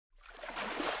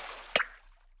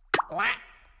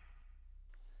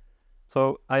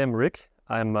So I am Rik.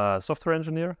 I'm a software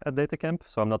engineer at DataCamp.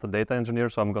 So I'm not a data engineer,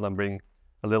 so I'm going to bring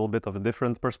a little bit of a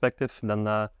different perspective than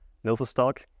Niels'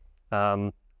 talk. Yeah,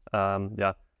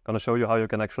 going to show you how you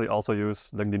can actually also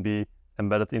use DuckDB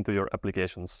embedded into your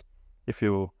applications if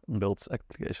you build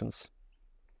applications.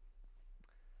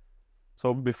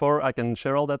 So before I can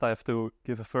share all that, I have to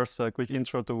give a first quick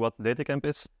intro to what DataCamp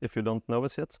is, if you don't know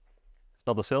us yet. It's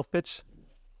not a sales pitch.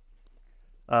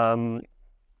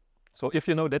 So if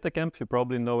you know DataCamp, you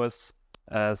probably know us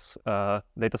as a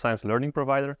data science learning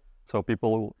provider. So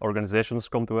organizations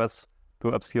come to us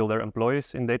to upskill their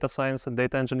employees in data science and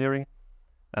data engineering.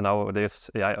 And nowadays,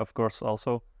 AI, of course,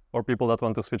 also, or people that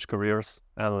want to switch careers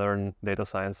and learn data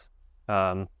science.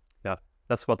 Yeah,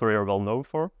 that's what we are well known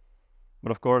for.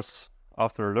 But of course,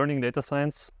 after learning data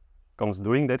science comes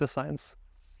doing data science.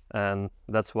 And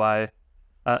that's why,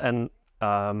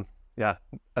 yeah,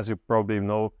 as you probably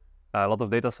know, a lot of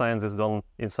data science is done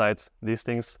inside these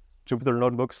things, Jupyter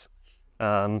Notebooks.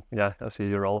 Yeah, I see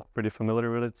you're all pretty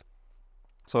familiar with it.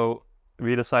 So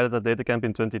we decided at DataCamp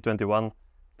in 2021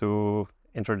 to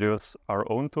introduce our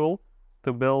own tool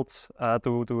to build, we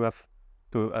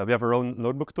have our own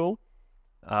notebook tool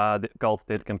called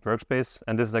DataCamp Workspace.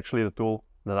 And this is actually the tool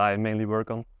that I mainly work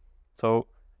on. So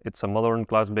it's a modern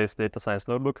cloud-based data science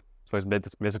notebook. So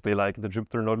it's basically like the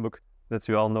Jupyter Notebook that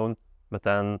you all know, but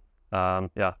then,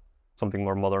 yeah, something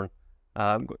more modern.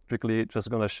 I'm quickly just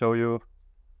going to show you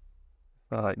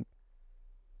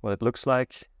what it looks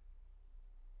like.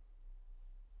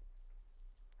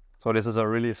 So this is a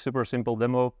really super simple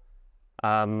demo.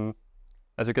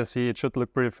 As you can see, it should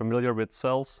look pretty familiar with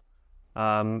cells.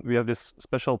 We have this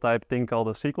special type thing called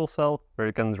a SQL cell, where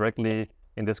you can directly,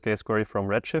 in this case, query from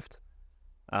Redshift.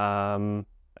 And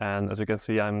as you can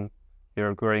see, I'm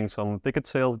here querying some ticket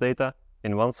sales data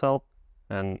in one cell,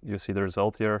 and you see the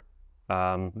result here.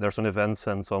 There's some events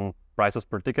and some prices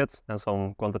per ticket and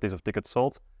some quantities of tickets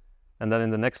sold. And then in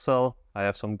the next cell, I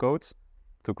have some code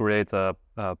to create a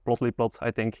plotly plot, I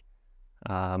think,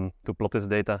 to plot this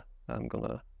data. I'm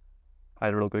gonna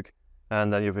hide real quick.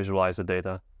 And then you visualize the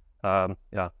data.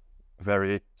 Yeah,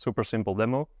 very super simple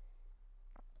demo.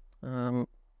 I'll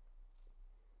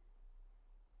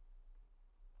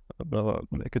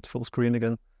make it full screen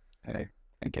again. Okay,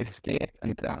 I get scared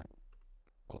and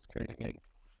full screen again.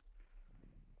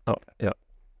 Oh, yeah,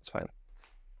 it's fine.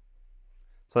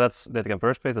 So that's DataCamp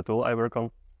Workspace, the tool I work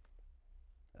on.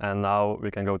 And now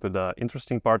we can go to the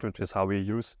interesting part, which is how we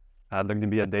use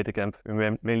DuckDB at DataCamp.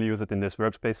 We mainly use it in this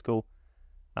Workspace tool.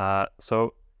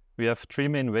 So we have three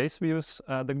main ways we use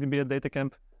DuckDB at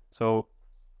DataCamp. So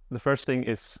the first thing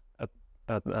is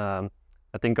a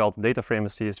thing called DataFrame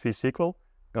CSV SQL.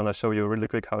 I'm gonna show you really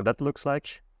quick how that looks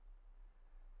like.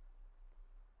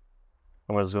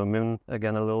 I'm gonna zoom in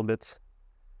again a little bit.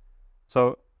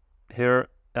 So here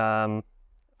I'm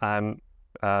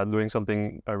doing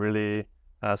something really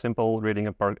simple, reading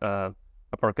a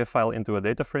Parquet file into a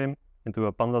data frame, into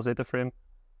a Pandas data frame.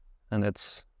 And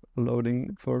it's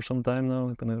loading for some time now.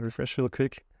 I'm gonna refresh real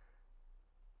quick.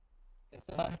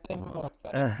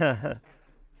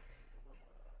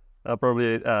 I'll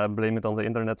probably blame it on the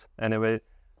internet. Anyway,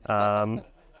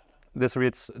 this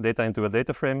reads data into a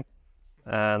data frame.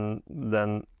 And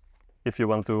then if you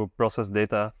want to process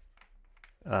data,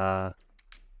 you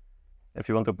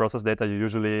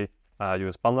usually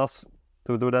use Pandas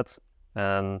to do that.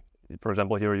 And for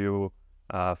example, here you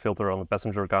filter on the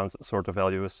passenger count sort of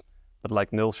values. But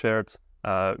like Nils shared,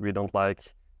 we don't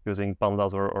like using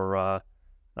Pandas or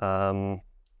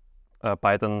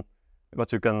Python.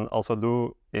 What you can also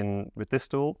do with this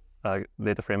tool,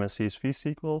 DataFrame and CSV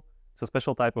SQL, it's a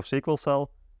special type of SQL cell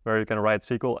where you can write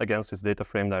SQL against this data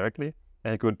frame directly.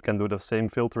 And you can do the same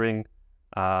filtering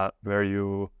where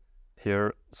you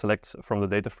here select from the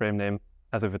data frame name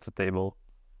as if it's a table.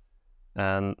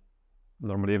 And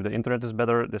normally if the internet is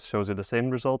better, this shows you the same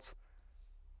results.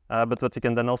 But what you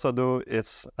can then also do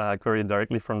is query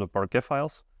directly from the Parquet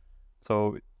files.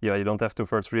 So yeah, you don't have to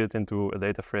first read it into a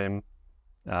data frame.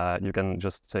 You can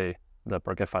just say the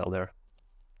Parquet file there.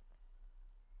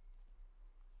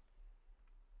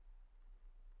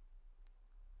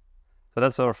 So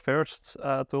that's our first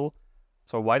tool.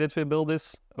 So why did we build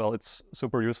this? Well, it's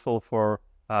super useful for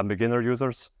beginner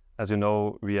users. As you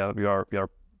know, we are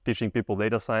teaching people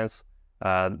data science.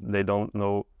 They don't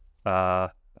know,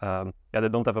 they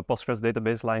don't have a Postgres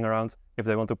database lying around if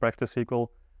they want to practice SQL.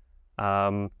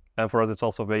 And for us, it's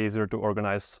also way easier to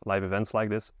organize live events like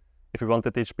this. If we want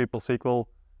to teach people SQL,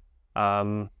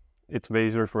 it's way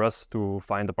easier for us to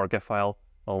find the Parquet file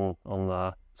on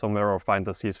somewhere or find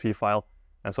the CSV file.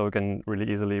 And so we can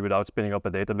really easily, without spinning up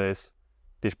a database,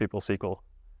 teach people SQL.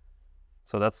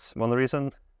 So that's one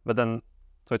reason. But then,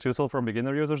 so it's useful for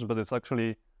beginner users, but it's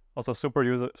actually also super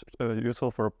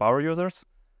useful for power users.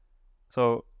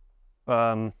 So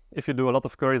if you do a lot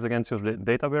of queries against your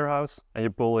data warehouse and you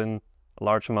pull in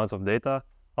large amounts of data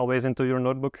always into your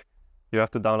notebook, you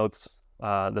have to download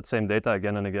that same data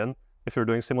again and again if you're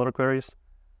doing similar queries.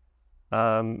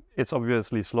 It's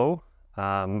obviously slow,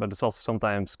 but it's also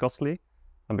sometimes costly,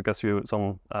 and because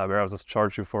some warehouses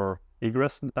charge you for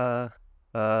egress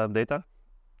data.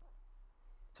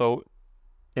 So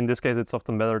in this case, it's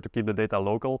often better to keep the data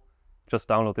local. Just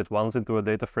download it once into a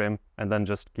data frame and then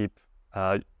just keep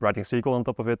writing SQL on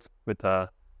top of it with the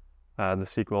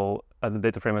SQL, the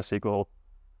DataFrame SQL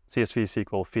CSV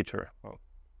SQL feature.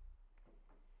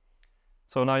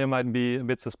 So now you might be a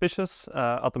bit suspicious.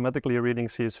 Automatically reading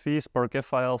CSVs, Parquet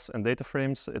files, and data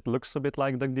frames, it looks a bit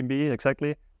like DuckDB,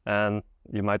 exactly. And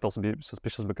you might also be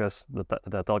suspicious because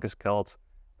the talk is called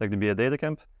DuckDB at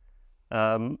DataCamp.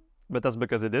 But that's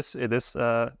because it is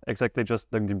exactly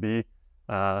just DuckDB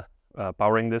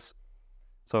powering this.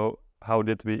 So how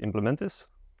did we implement this?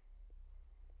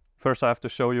 First, I have to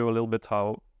show you a little bit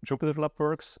how Jupyter Lab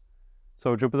works.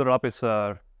 So Jupyter Lab is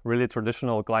a really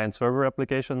traditional client-server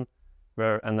application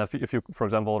and if you, for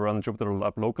example, run Jupyter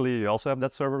Lab locally, you also have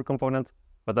that server component,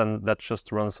 but then that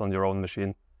just runs on your own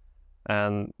machine.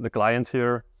 And the client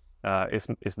here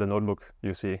is the notebook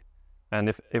you see. And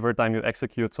if every time you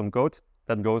execute some code,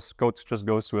 that code just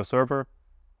goes to a server,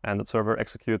 and that server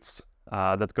executes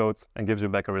that code and gives you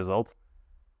back a result.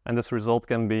 And this result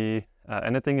can be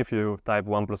anything. If you type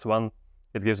 1 + 1,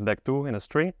 it gives back 2 in a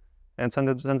string and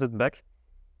sends it back.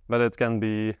 But it can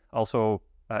be also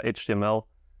HTML,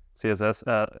 CSS,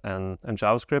 and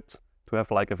JavaScript to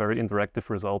have like a very interactive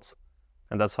result.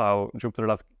 And that's how Jupyter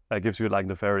Lab gives you like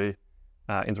the very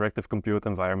interactive compute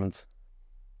environment.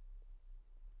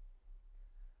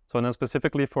 So then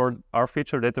specifically for our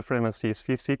feature, DataFrame and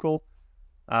CSV SQL,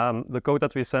 the code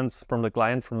that we send from the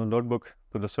client, from the notebook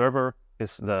to the server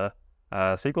is the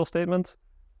SQL statement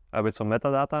with some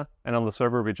metadata. And on the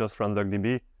server, we just run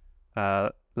DuckDB,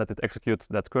 let it execute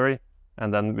that query,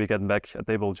 and then we get back a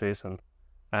table JSON.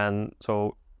 And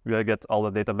so we get all the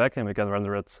data back and we can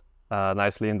render it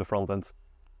nicely in the front end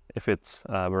if it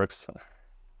works.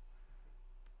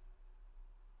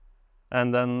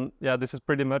 And then, yeah, this is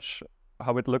pretty much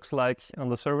how it looks like on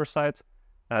the server side.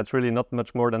 It's really not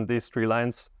much more than these 3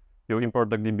 lines. You import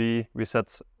DuckDB, we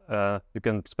set, you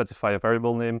can specify a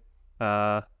variable name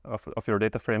of your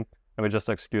data frame, and we just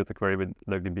execute the query with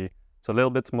DuckDB. It's a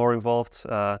little bit more involved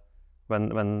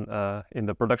when in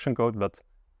the production code, but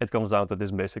it comes down to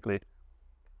this basically.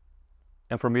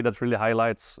 And for me, that really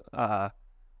highlights the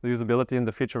usability and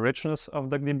the feature richness of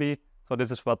DuckDB. So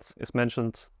this is what is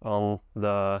mentioned on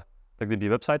the DuckDB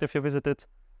website if you visit it.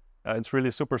 It's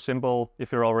really super simple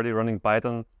if you're already running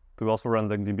Python to also run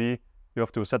DuckDB. You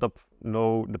have to set up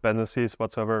no dependencies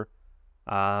whatsoever.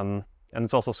 And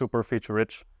it's also super feature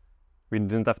rich. We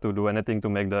didn't have to do anything to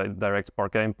make the direct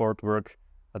Parquet import work,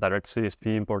 a direct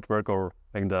CSV import work, or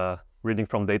make the reading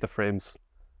from data frames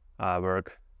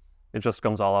work. It just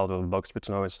comes all out of the box with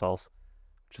no installs,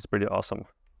 which is pretty awesome.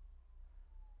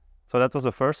 So that was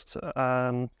the first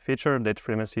feature,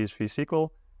 DataFrame and CSV SQL.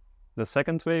 The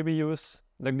second way we use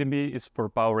DuckDB is for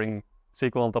powering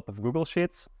SQL on top of Google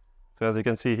Sheets. So as you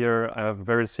can see here, I have a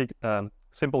very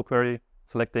simple query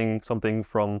selecting something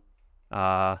from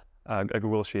a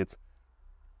Google Sheet.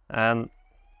 And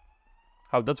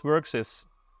how that works is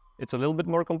it's a little bit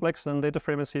more complex than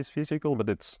DataFrame and CSV SQL, but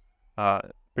it's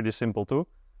pretty simple too.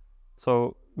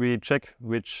 So we check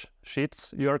which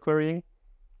sheets you are querying,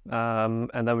 and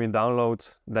then we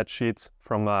download that sheet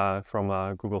from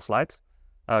Google Slides,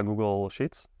 Google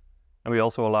Sheets. And we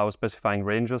also allow specifying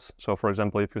ranges. So for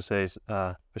example, if you say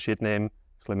a sheet name,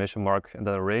 exclamation mark, and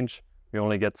then a range, we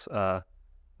only get a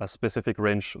specific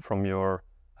range from your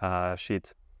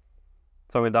sheet.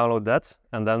 So we download that,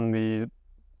 and then we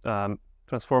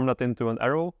transform that into an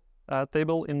arrow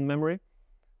table in memory.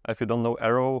 If you don't know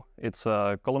arrow, it's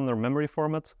a columnar memory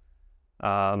format.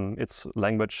 It's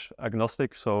language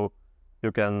agnostic, so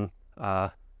you can,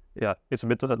 yeah, it's a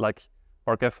bit like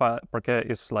Parquet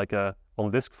is like a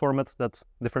on-disk format that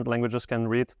different languages can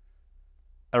read.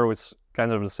 Arrow is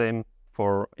kind of the same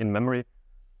for in memory.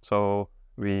 So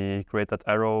we create that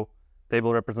arrow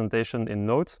table representation in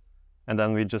Node, and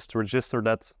then we just register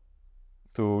that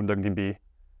to DuckDB.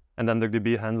 And then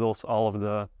DuckDB handles all of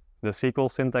the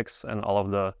SQL syntax and all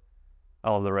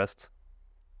of the rest.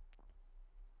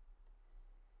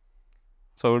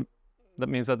 So that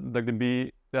means that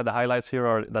DuckDB, yeah, the highlights here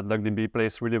are that DuckDB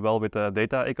plays really well with the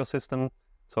data ecosystem.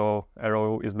 So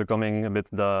Arrow is becoming a bit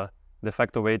the de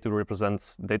facto way to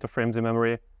represent data frames in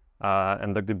memory,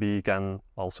 and DuckDB can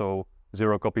also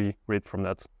zero copy read from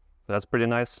that. So that's pretty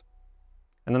nice.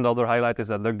 And then the other highlight is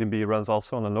that DuckDB runs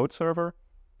also on a Node server.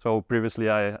 So previously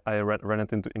I ran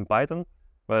it in Python,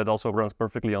 but it also runs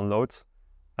perfectly on Node,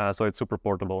 so it's super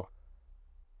portable.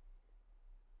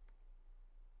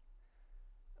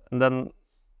 And then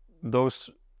those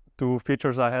two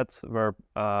features I had were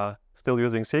still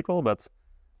using SQL, but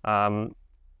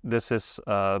this is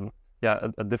a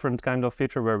different kind of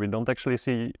feature where we don't actually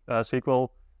see SQL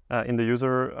in the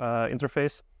user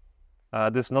interface.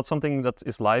 This is not something that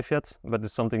is live yet, but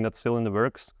it's something that's still in the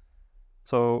works.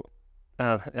 So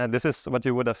this is what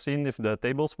you would have seen if the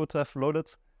tables would have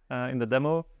loaded in the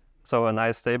demo. So a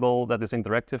nice table that is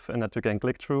interactive and that you can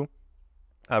click through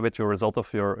with your result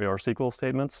of your SQL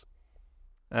statements.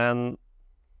 And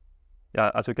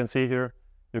yeah, as you can see here,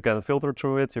 you can filter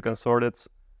through it, you can sort it,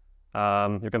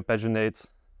 you can paginate,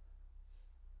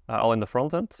 all in the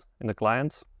front end, in the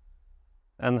client.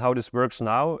 And how this works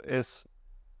now is,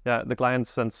 the client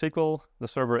sends SQL, the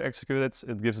server executes it,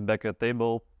 it gives back a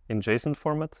table in JSON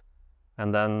format,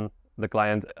 and then the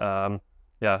client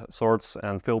sorts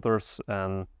and filters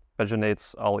and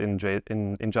paginates all in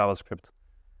JavaScript.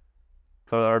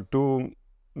 So there are two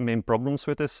main problems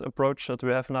with this approach that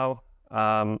we have now.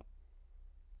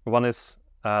 One is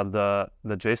the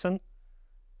JSON.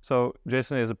 So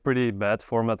JSON is a pretty bad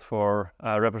format for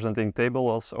representing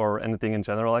tables or anything in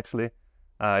general, actually.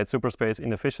 It's super space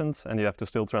inefficient, and you have to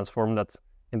still transform that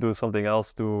into something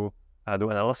else to do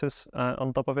analysis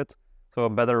on top of it. So a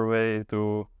better way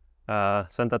to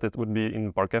send that it would be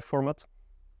in Parquet format.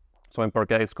 So in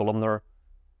Parquet, it's columnar,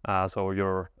 so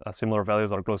your similar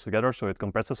values are close together, so it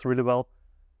compresses really well.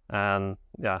 And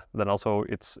then also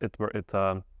it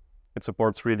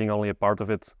supports reading only a part of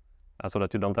it, so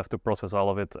that you don't have to process all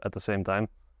of it at the same time.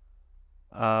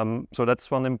 So that's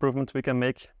one improvement we can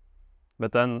make.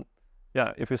 But then,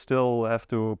 if you still have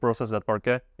to process that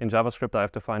Parquet in JavaScript, I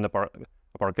have to find a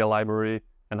Parquet library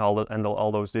and handle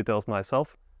all those details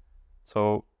myself.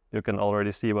 So you can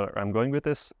already see where I'm going with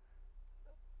this.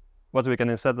 What we can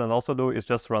instead then also do is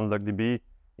just run DuckDB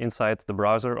inside the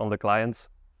browser on the client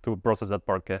to process that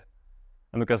Parquet.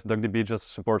 And because DuckDB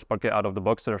just supports Parquet out of the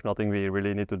box, there's nothing we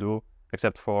really need to do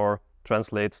except for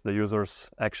translate the user's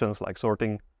actions like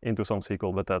sorting into some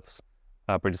SQL, but that's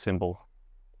pretty simple.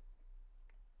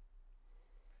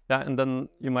 And then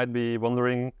you might be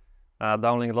wondering,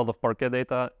 downloading a lot of Parquet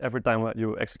data every time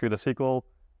you execute a SQL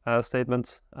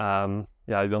statement. You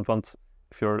don't want,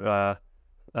 if your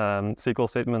SQL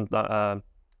statement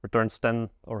returns 10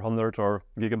 or 100 or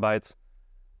gigabytes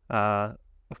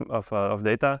of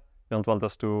data, you don't want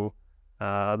us to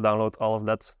download all of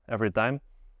that every time.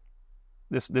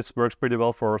 This works pretty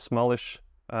well for smallish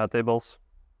tables,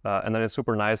 and then it's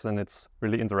super nice and it's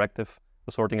really interactive.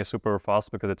 The sorting is super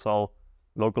fast because it's all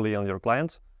locally on your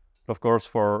client. But of course,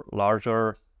 for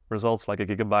larger results like a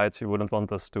gigabyte, you wouldn't want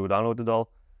us to download it all.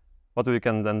 What we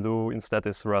can then do instead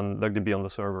is run DuckDB on the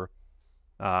server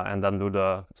and then do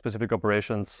the specific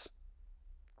operations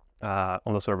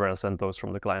on the server and send those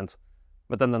from the client.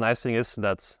 But then the nice thing is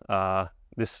that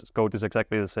this code is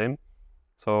exactly the same.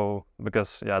 So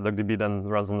because DuckDB then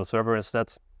runs on the server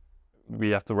instead, we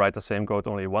have to write the same code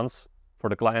only once for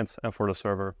the client and for the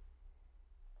server.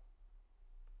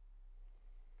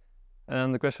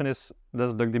 And the question is,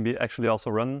 does DuckDB actually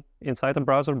also run inside the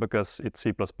browser because it's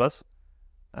C++?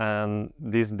 And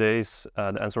these days,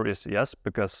 the answer is yes,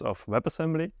 because of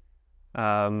WebAssembly.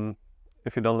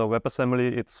 If you don't know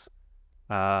WebAssembly, it's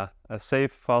a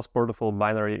safe, fast, portable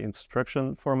binary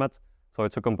instruction format. So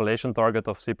it's a compilation target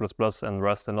of C++ and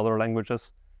Rust and other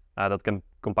languages that can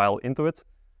compile into it.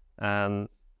 And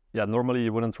normally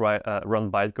you wouldn't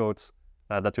run bytecodes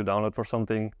that you download for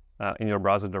something in your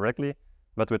browser directly.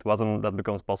 But with WASM, that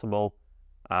becomes possible.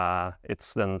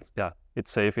 It's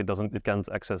safe. It can't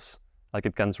access, like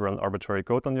it can't run arbitrary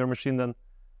code on your machine then,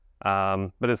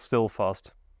 but it's still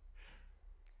fast.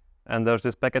 And there's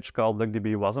this package called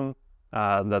DuckDB WASM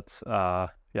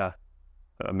that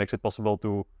makes it possible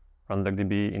to run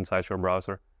DuckDB inside your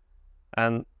browser.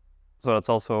 And so that's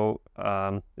also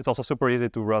it's also super easy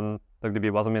to run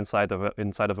DuckDB WASM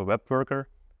inside of a web worker,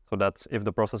 so that if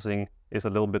the processing is a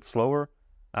little bit slower,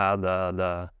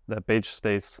 the page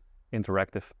stays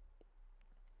interactive.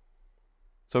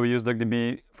 So we use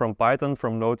DuckDB from Python,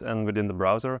 from Node, and within the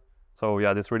browser. So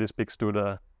this really speaks to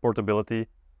the portability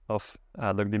of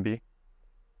DuckDB.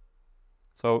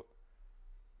 So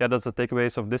that's the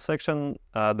takeaways of this section.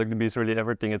 DuckDB is really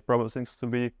everything it promises to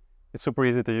be. It's super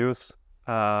easy to use.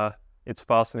 It's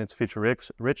fast and it's feature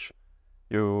rich.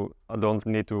 You don't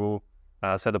need to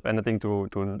set up anything to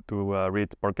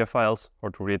read Parquet files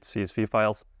or to read CSV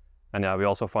files. And yeah, we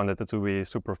also found it to be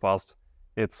super fast.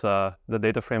 It's the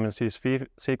DataFrame and CSV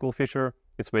SQL feature.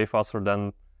 It's way faster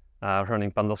than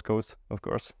running Pandas codes, of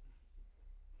course.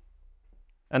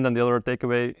 And then the other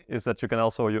takeaway is that you can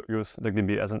also use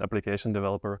DuckDB as an application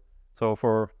developer. So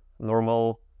for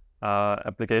normal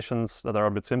applications that are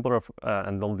a bit simpler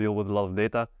and don't deal with a lot of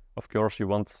data, of course you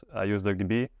won't use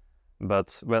DuckDB.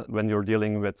 But when you're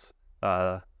dealing with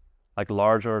like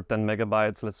larger 10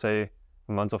 megabytes, let's say,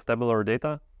 amounts of tabular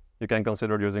data, you can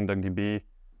consider using DuckDB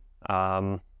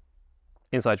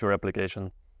inside your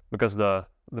application because the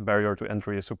barrier to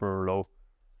entry is super low.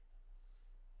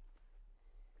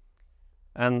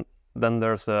 And then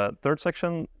there's a third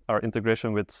section, our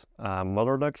integration with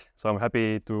MotherDuck. So I'm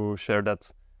happy to share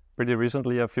that pretty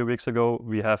recently, a few weeks ago,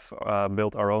 we have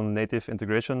built our own native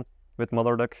integration with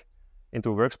MotherDuck into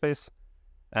Workspace.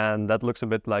 And that looks a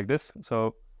bit like this.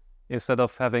 So instead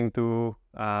of having to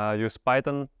use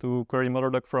Python to query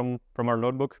MotherDuck from our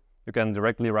notebook, you can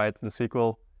directly write the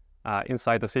SQL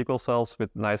inside the SQL cells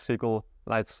with nice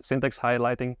syntax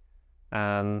highlighting.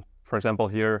 And for example,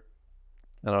 here,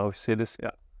 I don't know if you see this. Yeah,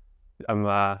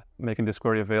 I'm making this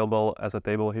query available as a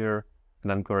table here,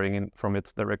 and I'm querying in from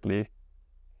it directly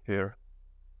here.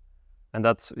 And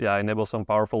that's enables some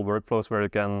powerful workflows where you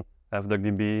can have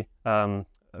DuckDB,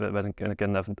 when you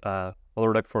can have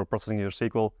MotherDuck for processing your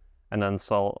SQL, and then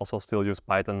also still use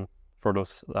Python for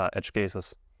those edge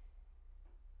cases.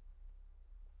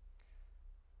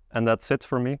 And that's it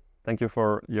for me. Thank you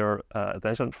for your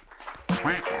attention.